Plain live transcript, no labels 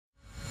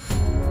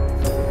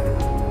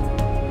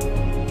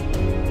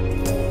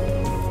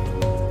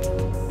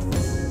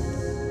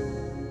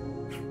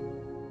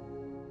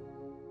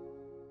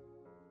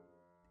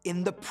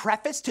In the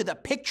preface to the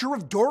Picture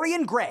of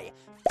Dorian Gray,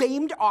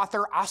 famed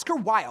author Oscar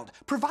Wilde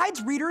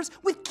provides readers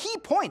with key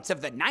points of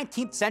the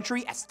 19th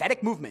century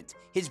aesthetic movement,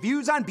 his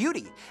views on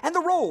beauty, and the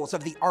roles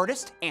of the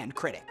artist and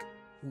critic.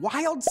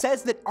 Wilde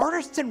says that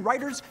artists and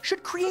writers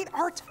should create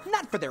art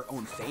not for their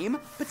own fame,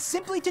 but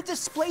simply to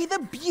display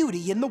the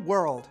beauty in the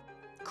world.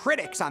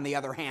 Critics, on the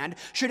other hand,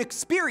 should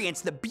experience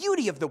the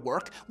beauty of the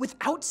work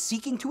without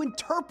seeking to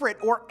interpret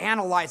or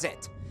analyze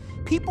it.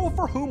 People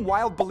for whom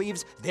Wilde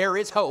believes there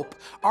is hope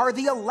are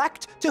the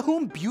elect to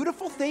whom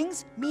beautiful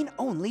things mean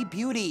only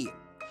beauty.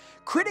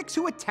 Critics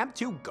who attempt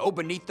to go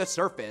beneath the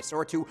surface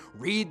or to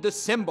read the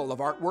symbol of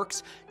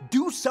artworks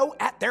do so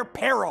at their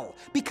peril,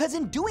 because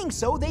in doing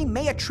so they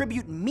may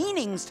attribute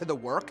meanings to the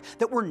work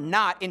that were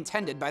not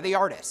intended by the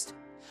artist.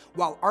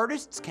 While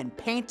artists can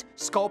paint,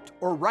 sculpt,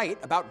 or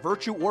write about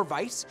virtue or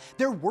vice,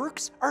 their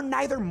works are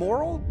neither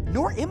moral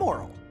nor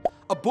immoral.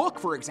 A book,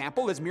 for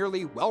example, is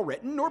merely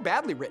well-written or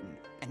badly written,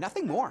 and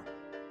nothing more.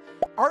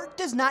 Art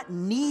does not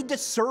need to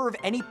serve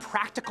any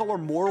practical or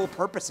moral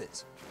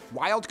purposes.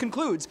 Wilde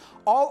concludes,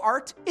 all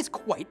art is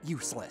quite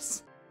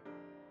useless.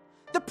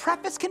 The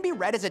preface can be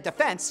read as a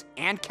defense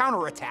and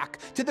counterattack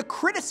to the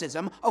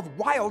criticism of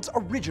Wilde's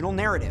original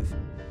narrative.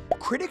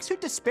 Critics who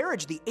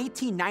disparaged the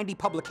 1890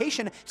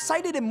 publication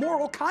cited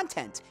immoral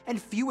content,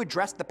 and few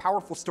addressed the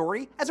powerful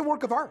story as a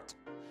work of art.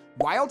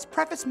 Wilde's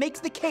preface makes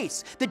the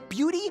case that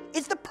beauty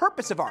is the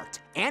purpose of art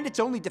and its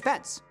only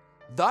defense.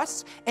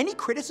 Thus, any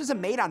criticism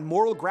made on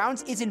moral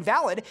grounds is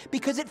invalid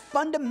because it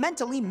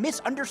fundamentally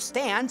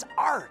misunderstands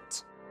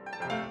art.